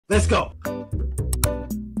Let's go.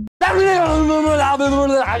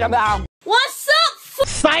 What's up,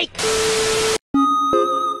 Psych!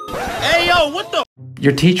 Hey, yo, what the?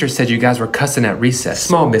 Your teacher said you guys were cussing at recess.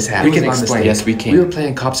 Small mishap. We can explain. Yes, we can. We were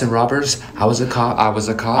playing cops and robbers. I was a cop. I was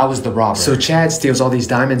a cop. I was the robber. So Chad steals all these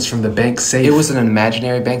diamonds from the bank safe. It was an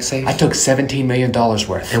imaginary bank safe. I took $17 million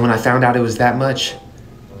worth. And when I found out it was that much,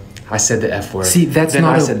 I said the F word. See, that's then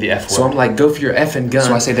not I said the F word. So I'm like, go for your effing gun.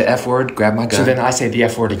 So I say the F word, grab my gun. So then I say the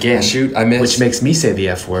F word again. Shoot, I miss. Which makes me say the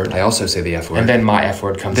F word. I also say the F word. And then my F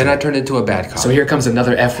word comes in. Then I turn into a bad cop. So here comes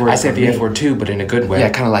another F word. I say the F word too, but in a good way.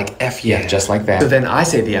 Yeah, kind of like F yeah, just like that. So then I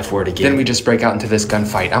say the F word again. Then we just break out into this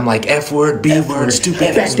gunfight. I'm like, F word, B word,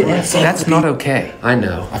 stupid F word. That's not okay. I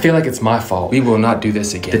know. I feel like it's my fault. We will not do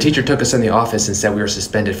this again. The teacher took us in the office and said we were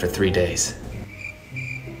suspended for 3 days.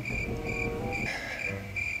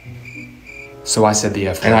 So I said the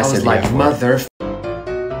F word. And I said like, mother.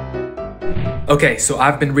 Okay, so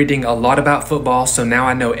I've been reading a lot about football, so now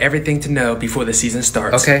I know everything to know before the season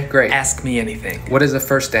starts. Okay, great. Ask me anything. What is a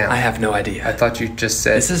first down? I have no idea. I thought you just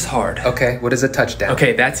said. This is hard. Okay, what is a touchdown?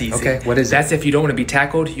 Okay, that's easy. Okay, what is it? That's if you don't want to be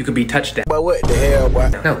tackled, you can be touchdown. But what the hell, boy?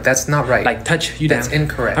 No, that's not right. Like touch you down. That's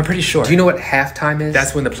incorrect. I'm pretty sure. Do you know what halftime is?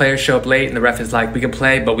 That's when the players show up late and the ref is like, we can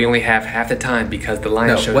play, but we only have half the time because the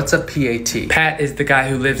Lions show up. What's a PAT? Pat is the guy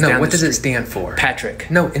who lives down the street. No, what does it stand for? Patrick.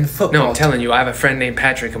 No, in football. No, I'm telling you, I have a friend named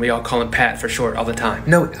Patrick and we all call him Pat for short all the time.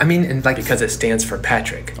 No, I mean, in like, because it stands for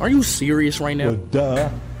Patrick. Are you serious right now? Well, duh.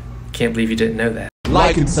 Can't believe you didn't know that.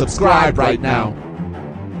 Like and subscribe right now,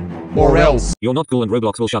 or else you're not cool and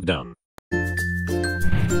Roblox will shut down.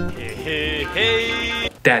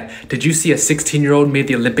 Dad, did you see a 16-year-old made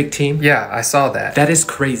the Olympic team? Yeah, I saw that. That is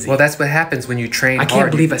crazy. Well, that's what happens when you train hard. I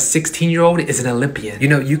can't believe a 16-year-old is an Olympian. You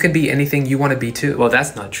know, you can be anything you want to be too. Well,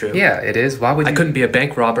 that's not true. Yeah, it is. Why would you? I couldn't be a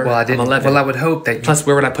bank robber. Well, I didn't. I'm 11. Well, I would hope that you... Plus,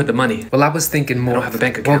 where would I put the money? Well, I was thinking more... I don't have a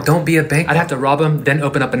bank account. Well, don't be a bank... I'd have to rob him, then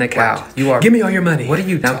open up an account. Wow, you are... Give me all your money. What are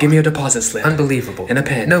you Now, give me a deposit slip. Unbelievable. And a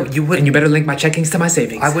pen. No, you wouldn't. And you better link my checkings to my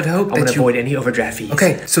savings. I would hope that you... I want to avoid any overdraft fees.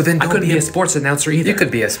 Okay, so then I couldn't be a sports announcer either. You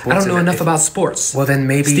could be a sports announcer. I don't know enough about sports. Well, then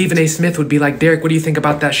maybe... Stephen A. Smith would be like, Derek, what do you think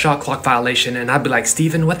about that shot clock violation? And I'd be like,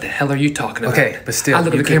 Steven, what the hell are you talking about? Okay, but still, I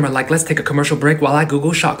look at the camera like, let's take a commercial break while I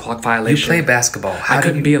Google shot clock violation. You play basketball. I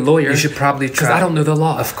couldn't be a lawyer. You should probably try. Because I don't know the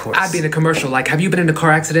law. Of course. I'd be in a commercial like, have you been in a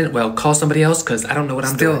car accident? Well, call somebody else because I don't know what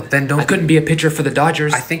I'm doing. Then don't. I couldn't be a pitcher for the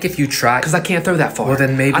Dodgers. I think if you try. Because I can't throw that far. Well,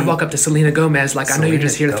 then maybe. I'd walk up to Selena Gomez like, I know you're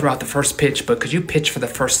just here to throw out the first pitch, but could you pitch for the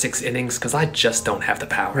first 6 innings? Because I just don't have the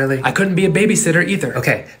power. Really? I couldn't be a babysitter either.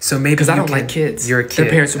 Okay, so maybe because I don't like kids. You're a kid. Their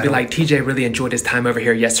parents would be like, TJ really enjoyed his time over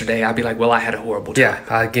here yesterday. I'd be like, well, I had a horrible time.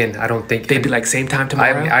 Yeah, again, I don't think... They'd be like, same time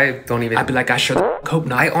tomorrow? I don't even... I'd be like, I sure hope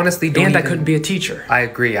not. I honestly don't And I couldn't be a teacher. I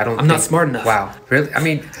agree, I'm not smart enough. Wow, really? I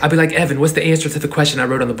mean... I'd be like, Evan, what's the answer to the question I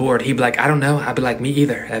wrote on the board? He'd be like, I don't know. I'd be like, me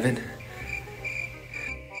either, Evan.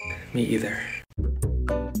 Me either.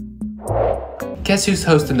 Guess who's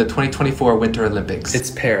hosting the 2024 Winter Olympics? It's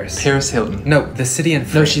Paris. Paris Hilton. No, the city in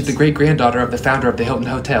France. No, she's the great-granddaughter of the founder of the Hilton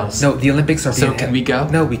Hotels. No, the Olympics are being... So can we go?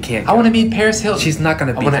 No, we can't go. I want to meet Paris Hilton. She's not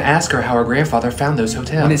going to be I want to ask her how her grandfather found those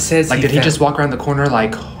hotels. When it says like, did he just walk around the corner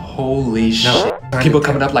like, holy shit? People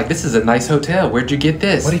coming up like, this is a nice hotel. Where'd you get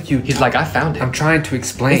this? What did you... He's like, I found it. I'm trying to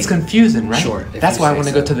explain. It's confusing, right? Sure. That's why I want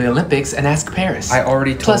to go to the Olympics and ask Paris. I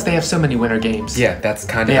already told... Plus, they have so many winter games. Yeah, that's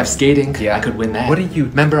kind of... They have skating. Yeah. I could win that. What do you...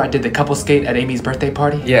 Remember I did the couple skate at Amy's birthday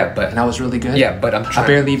party? Yeah, but... And I was really good? Yeah, but I'm trying... I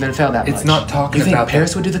barely even fell that much. It's not talking about... You think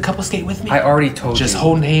Paris would do the couple skate with me? I already told you. Just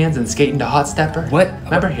holding hands and skating to hot stepper? What?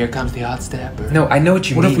 Remember, here comes the hot stepper. No, I know what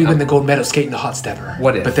you mean. What if we win the gold medal skating the hot stepper?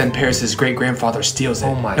 What if? But then Paris's great-grandfather steals it.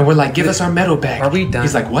 Oh my... And we're like, give us our medal back. Are we done?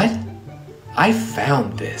 He's like, what? I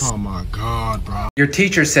found this. Oh my god, bro. Your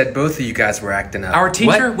teacher said both of you guys were acting up. Our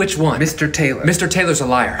teacher? What? Which one? Mr. Taylor. Mr. Taylor's a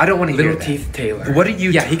liar. I don't want to hear that. Little teeth Taylor. What are you?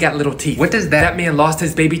 Yeah, he got little teeth. What does that? That man lost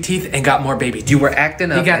his baby teeth and got more baby teeth. You were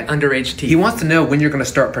acting up. He got underage teeth. He wants to know when you're going to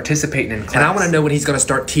start participating in class. And I want to know when he's going to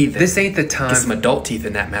start teething. This ain't the time. Get some adult teeth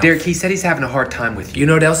in that mouth. Derek, he said he's having a hard time with you. You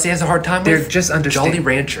know what else he has a hard time with? Derek, just understand. Jolly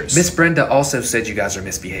Ranchers. Miss Brenda also said you guys are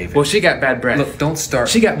misbehaving. Well, she got bad breath. Look, don't start.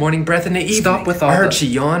 She got morning breath in the evening. Stop with all I heard she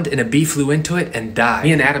yawned and a bee flew into it and died.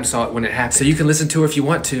 Me and Adam saw it when it happened. So you can listen to her if you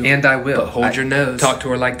want to. And I will. But hold your nose. Talk to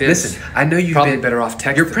her like this. Listen, I know you've probably been better off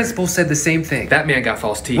texting. Your principal said the same thing. That man got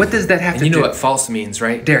false teeth. What does that have to do? You know what false means,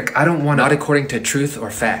 right? Derek, I don't want to. Not according to truth or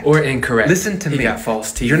fact. Or incorrect. Listen to me. He got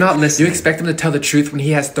false teeth. You're not listening. You expect him to tell the truth when he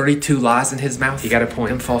has 32 lies in his mouth? You got a point.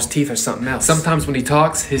 Them false teeth are something else. Sometimes when he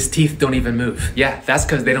talks, his teeth don't even move. Yeah, that's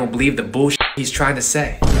because they don't believe the bullshit he's trying to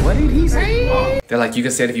say. What did he say? They're like, you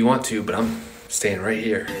can say it if you want to, but I'm staying right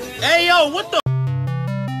here. Hey, yo, what the?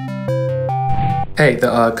 Hey,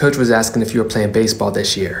 the coach was asking if you were playing baseball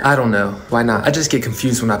this year. I don't know. Why not? I just get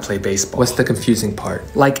confused when I play baseball. What's the confusing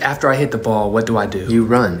part? Like, after I hit the ball, what do I do? You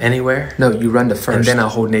run. Anywhere? No, you run to first. And then I'll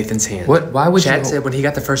hold Nathan's hand. What? Why would Chad said when he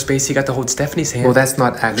got to first base, he got to hold Stephanie's hand. Well, that's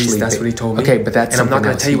not actually... At least that's what he told me. Okay, but that's And I'm not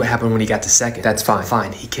going to tell you what happened when he got to second. That's fine.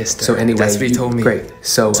 Fine, he kissed her. So anyway, that's what he told me. Great.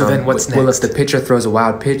 So then what's next? Well, if the pitcher throws a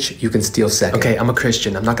wild pitch, you can steal second. Okay, I'm a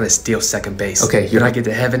Christian. I'm not going to steal second base. Okay, you're not... get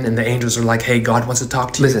to heaven and the angels are like, hey, God wants to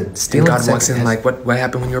talk to you. Listen, stealing God walks in like, what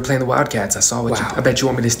happened when you were playing the Wildcats? I saw what you... I bet you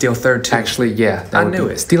want me to steal third too. Actually, yeah. I knew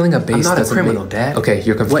it. Stealing a base I'm not a criminal, Dad. Okay,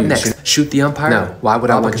 you're confused. What next? Shoot the umpire? No. Why would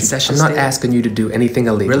I want you... I'm not asking you to do anything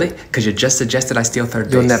illegal. Really? Because you just suggested I steal third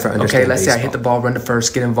base. You'll never understand. Okay, let's say I hit the ball, run to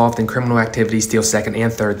first, get involved in criminal activities, steal second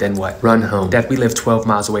and third, then what? Run home. Dad, we live 12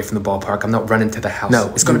 miles away from the ballpark. I'm not running to the house. No.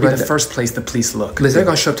 It's going to be the first place the police look. Listen, they're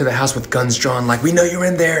going to show up to the house with guns drawn like, we know you're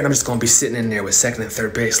in there, and I'm just going to be sitting in there with second and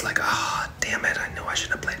third base like, ah, oh, damn it, I know I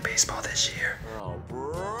should have played baseball this year. Oh,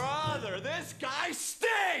 brother, this guy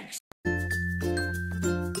stinks!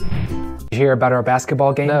 You hear about our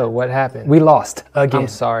basketball game? No, what happened? We lost again. I'm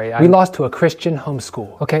sorry. We lost to a Christian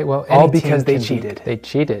homeschool. Okay, well, all because they cheated. They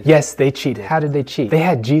cheated? Yes, they cheated. How did they cheat? They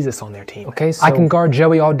had Jesus on their team. Okay, so... I can guard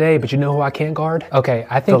Joey all day, but you know who I can't guard? Okay,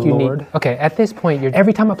 I think you need... Okay, at this point, you're...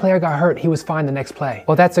 Every time a player got hurt, he was fine the next play.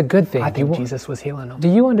 Well, that's a good thing. I think Jesus was healing them. Do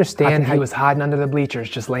you understand how he was hiding under the bleachers,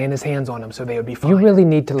 just laying his hands on them so they would be fine? You really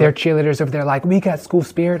need to... Their cheerleaders over there like, we got school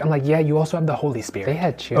spirit. I'm like, yeah, you also have the Holy Spirit. They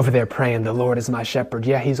had cheer. Over there praying, the Lord is my shepherd.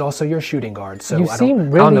 Yeah, he's also your shooting guard. So I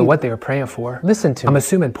don't know what they were praying for. Listen to me. I'm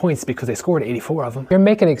assuming points because they scored 84 of them. You're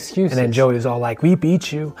making excuses. And then Joey was all like, we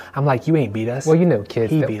beat you. I'm like, you ain't beat us. Well, you know,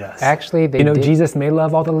 kids. He beat us. Actually, they did. Jesus may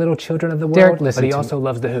love all the little children of the world, Derek, listen but he also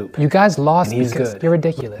loves the hoop. You guys lost and he's because good. You're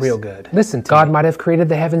ridiculous. Real good. Listen to God me. might have created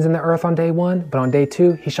the heavens and the earth on day 1, but on day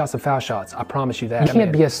 2, he shot some foul shots. I promise you that. You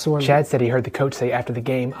can't be a sore... Chad said he heard the coach say after the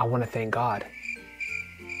game, I want to thank God.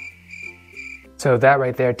 So that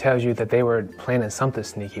right there tells you that they were planning something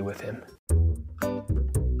sneaky with him.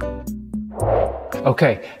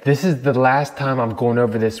 Okay, this is the last time I'm going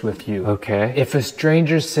over this with you. Okay. If a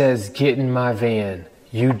stranger says, get in my van,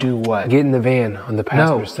 you do what? Get in the van on the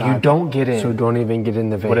passenger side. No, you don't get in. So don't even get in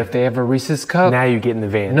the van. What if they have a Reese's cup? Now you get in the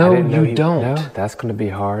van. No, you don't. No, that's going to be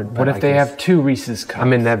hard. What if they have 2 Reese's cups?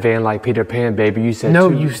 I'm in that van like Peter Pan, baby. You said no,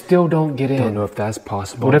 2. you still don't get in. Don't know if that's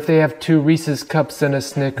possible. What if they have 2 Reese's cups and a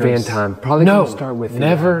Snickers? Van time. Probably no, start with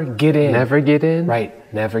never get in. Never get in? Right.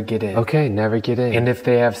 Never get in. Okay, never get in. And if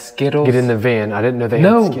they have Skittles... Get in the van. I didn't know they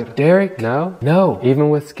had Skittles. Derek. No? No. Even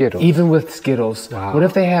with Skittles? Even with Skittles. Wow. What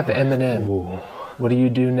if they have M&M? Ooh. What do you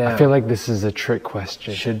do now? I feel like this is a trick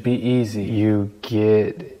question. Should be easy. You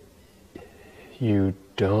get... You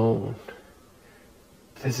don't...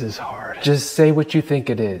 This is hard. Just say what you think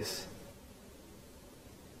it is.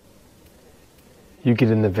 You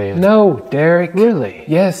get in the van. No, Derek. Really?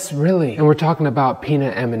 Yes, really. And we're talking about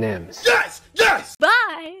peanut M&Ms. Yes! Yes!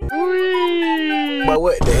 Bye! But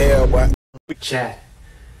what the hell, boy? Chad,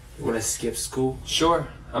 you want to skip school? Sure,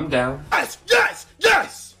 I'm down. Yes! Yes!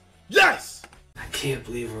 Yes! Yes! I can't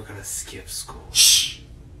believe we're gonna skip school. Shh!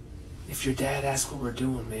 If your dad asks what we're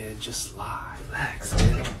doing, man, just lie. Relax,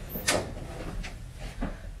 man.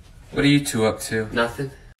 What are you two up to?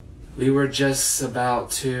 Nothing. We were just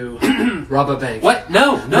about to rob a bank. What?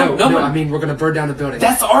 No. I mean, we're gonna burn down the building.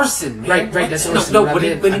 That's arson, man. Right. That's arson. No. What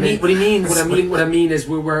he means? What I mean is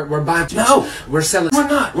we're buying. No, we're selling. We're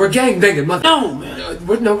not. We're gang banging, mother. No, man.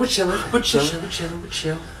 We're chilling. We're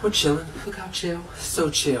chilling. Look how chill. So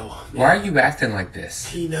chill. Man. Why are you acting like this?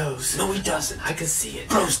 He knows. No, he doesn't. I can see it.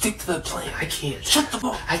 Bro, stick to the plan. I can't. Shut the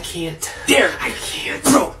ball. I can't. Derek, I can't.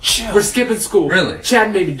 Bro, chill. We're skipping school. Really?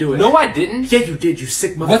 Chad made me do it. No, I didn't. Yeah, you did. You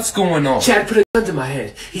sick mother. What's going on? Chad put a gun to my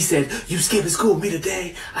head. He said, you skipping school with me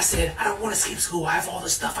today? I said, I don't want to skip school. I have all the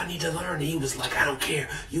stuff I need to learn. And he was like, I don't care.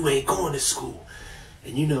 You ain't going to school.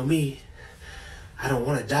 And you know me. I don't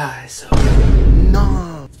want to die, so...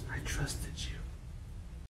 No. I trusted you.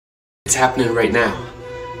 It's happening right now.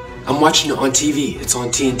 I'm watching it on TV. It's on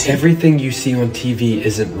TNT. Everything you see on TV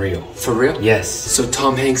isn't real. For real? Yes. So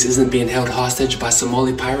Tom Hanks isn't being held hostage by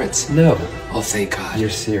Somali pirates? No. Oh, thank God. You're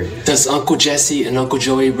serious. Does Uncle Jesse and Uncle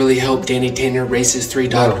Joey really help Danny Tanner raise his 3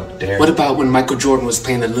 daughters? No, Derek. What about when Michael Jordan was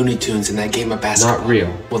playing the Looney Tunes in that game of basketball? Not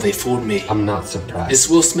real. Well, they fooled me. I'm not surprised. Is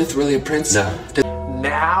Will Smith really a prince? No.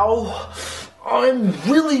 Now, I'm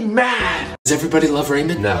really mad. Does everybody love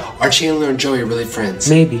Raymond? No. Are Chandler and Joey really friends?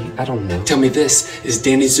 Maybe. I don't know. Tell me this, is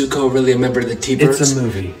Danny Zuko really a member of the T-Birds? It's a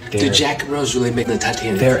movie, Derek. Did Jack and Rose really make the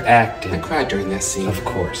Titanic? They're acting. I cried during that scene. Of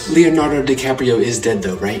course. Leonardo DiCaprio is dead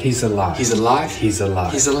though, right? He's alive. He's alive? He's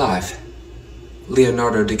alive. He's alive.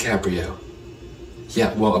 Leonardo DiCaprio.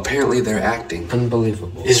 Yeah, well, apparently they're acting.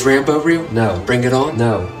 Unbelievable. Is Rambo real? No. Bring it on?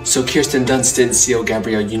 No. So Kirsten Dunst didn't steal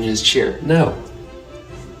Gabrielle Union's chair? No.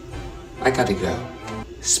 I gotta go.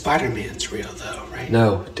 Spider-Man's real though, right?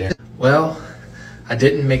 No, Derek. Well, I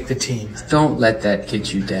didn't make the team. Don't let that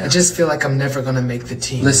get you down. I just feel like I'm never gonna make the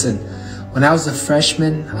team. Listen, when I was a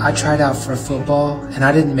freshman, I tried out for football and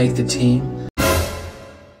I didn't make the team.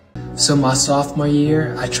 So my sophomore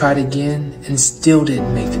year, I tried again and still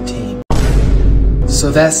didn't make the team. So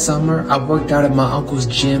that summer, I worked out at my uncle's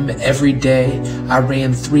gym every day. I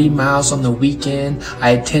ran 3 miles on the weekend.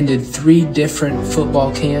 I attended 3 different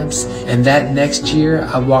football camps. And that next year,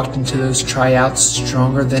 I walked into those tryouts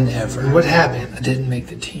stronger than ever. What happened? I didn't make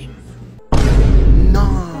the team.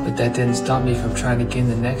 No. But that didn't stop me from trying again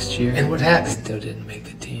the next year. And what happened? I still didn't make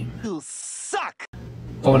the team. You suck.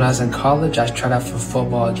 But when I was in college, I tried out for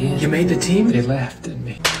football again. You made the team? They laughed at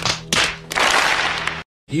me.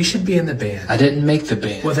 You should be in the band. I didn't make the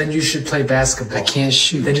band. Well, then you should play basketball. I can't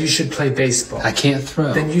shoot. Then you should play baseball. I can't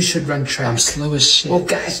throw. Then you should run track. I'm slow as shit. Well,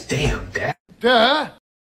 gosh damn, Dad. Duh.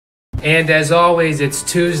 And as always, it's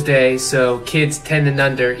Tuesday, so kids 10 and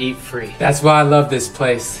under eat free. That's why I love this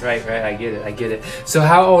place. Right, I get it. So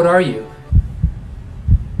how old are you?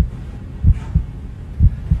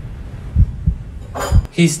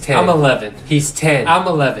 He's 10. I'm 11. He's 10. I'm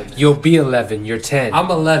 11. You'll be 11. You're 10.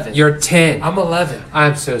 I'm 11. You're 10. I'm 11.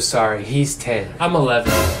 I'm so sorry. He's 10. I'm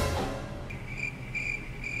 11.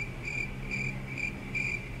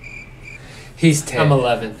 He's 10. I'm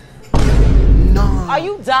 11. No. Are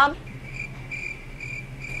you dumb?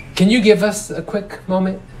 Can you give us a quick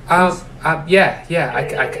moment? Yeah.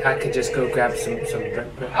 I could just go grab some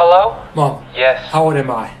bread. Hello? Mom. Yes. How old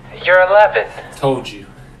am I? You're 11. Told you.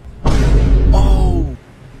 Oh.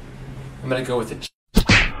 I'm gonna go with it.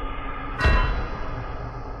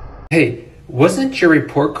 Hey, wasn't your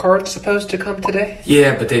report card supposed to come today?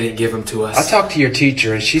 Yeah, but they didn't give them to us. I talked to your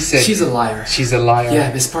teacher and she said... She's a liar. She's a liar?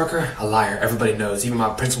 Yeah, Miss Parker, a liar. Everybody knows. Even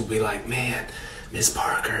my principal will be like, man, Miss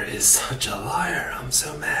Parker is such a liar. I'm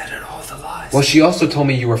so mad at all the lies. Well, she also told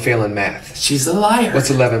me you were failing math. She's a liar.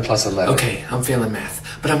 What's 11 plus 11? Okay, I'm failing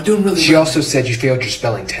math, but I'm doing really well. She also said you failed your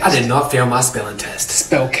spelling test. I did not fail my spelling test.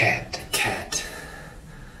 Spell cat. Cat.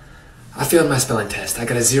 I failed my spelling test. I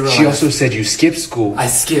got a 0. She also said you skipped school. I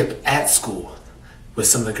skip at school with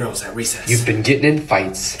some of the girls at recess. You've been getting in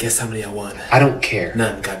fights. Guess how many I won? I don't care.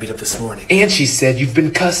 None. Got beat up this morning. And she said you've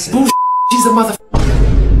been cussing. Bullshit. She's a mother.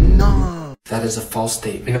 No. That is a false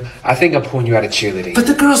statement. You know, I think I'm pulling you out of cheerleading. But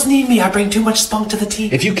the girls need me. I bring too much spunk to the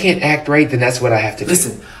team. If you can't act right, then that's what I have to do.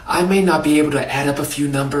 Listen, I may not be able to add up a few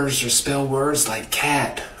numbers or spell words like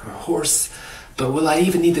cat or horse, but will I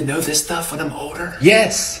even need to know this stuff when I'm older?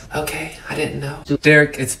 Yes. Okay, I didn't know.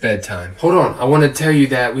 Derek, it's bedtime. Hold on, I want to tell you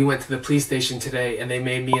that we went to the police station today and they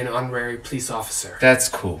made me an honorary police officer. That's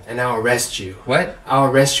cool. And I'll arrest you. What? I'll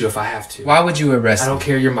arrest you if I have to. Why would you arrest I me? don't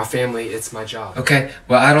care, you're my family, it's my job. Okay,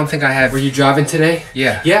 well, I don't think I have... Were you driving today?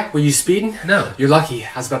 Yeah. Yeah? Were you speeding? No. You're lucky.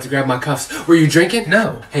 I was about to grab my cuffs. Were you drinking?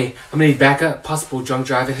 No. Hey, I'm gonna need backup. Possible drunk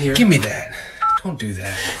driving here. Give me that. Don't do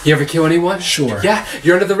that. You ever kill anyone? Sure. Yeah,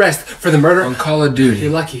 you're under the arrest for the murder. On Call of Duty. You're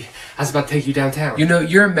lucky. I was about to take you downtown. You know,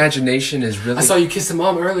 your imagination is really... I saw you kiss a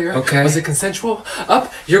mom earlier. Okay. Was it consensual?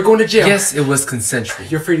 Up, you're going to jail. Yes, it was consensual.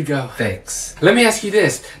 You're free to go. Thanks. Let me ask you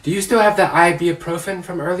this. Do you still have that ibuprofen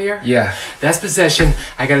from earlier? Yeah. That's possession.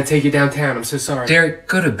 I gotta take you downtown. I'm so sorry. Derek,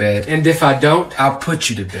 go to bed. And if I don't, I'll put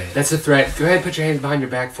you to bed. that's a threat. Go ahead, put your hands behind your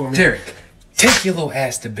back for me. Derek, take your little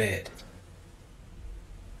ass to bed.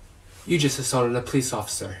 You just assaulted a police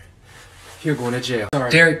officer. You're going to jail. Sorry.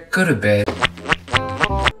 Derek, go to bed.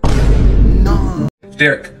 No.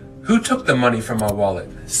 Derek, who took the money from my wallet?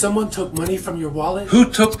 Someone took money from your wallet? Who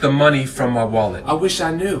took the money from my wallet? I wish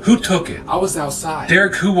I knew. Who took it? I was outside.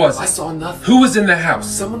 Derek, who was it? I saw nothing. Who was in the house?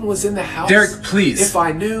 Someone was in the house. Derek, please. If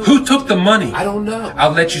I knew. Who took the money? I don't know.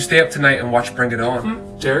 I'll let you stay up tonight and watch Bring It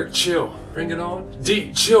On. Derek, chill. Bring it on.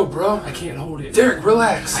 D, chill, bro. I can't hold it. Derek,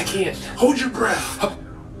 relax. I can't. Hold your breath.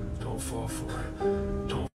 Don't fall for it.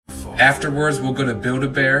 Don't fall. Afterwards, we'll go to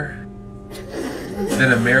Build-A-Bear.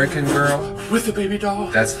 Then American Girl. With the baby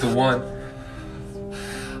doll? That's the one.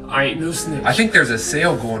 I ain't no snitch. I think there's a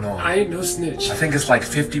sale going on. I ain't no snitch. I think it's like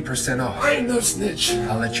 50% off. I ain't no snitch.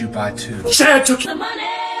 I'll let you buy 2. Chad took the money.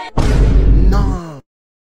 No.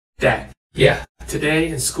 Dad. Yeah. Today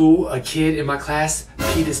in school, a kid in my class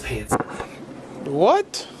peed his pants.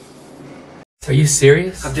 What? Are you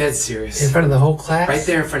serious? I'm dead serious. In front of the whole class? Right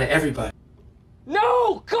there in front of everybody.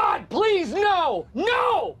 No! God, please, no!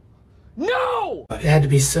 No! No! It had to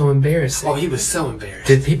be so embarrassing. Oh, he was so embarrassed.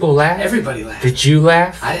 Did people laugh? Everybody laughed. Did you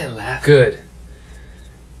laugh? I didn't laugh. Good.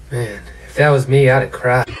 Man, if that was me, I'd have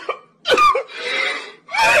cried.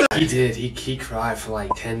 He did. He cried for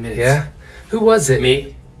like 10 minutes. Yeah? Who was it?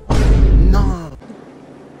 Me? No.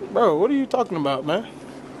 Bro, what are you talking about, man?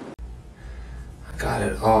 I got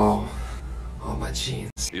it all. All my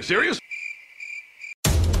jeans. You serious?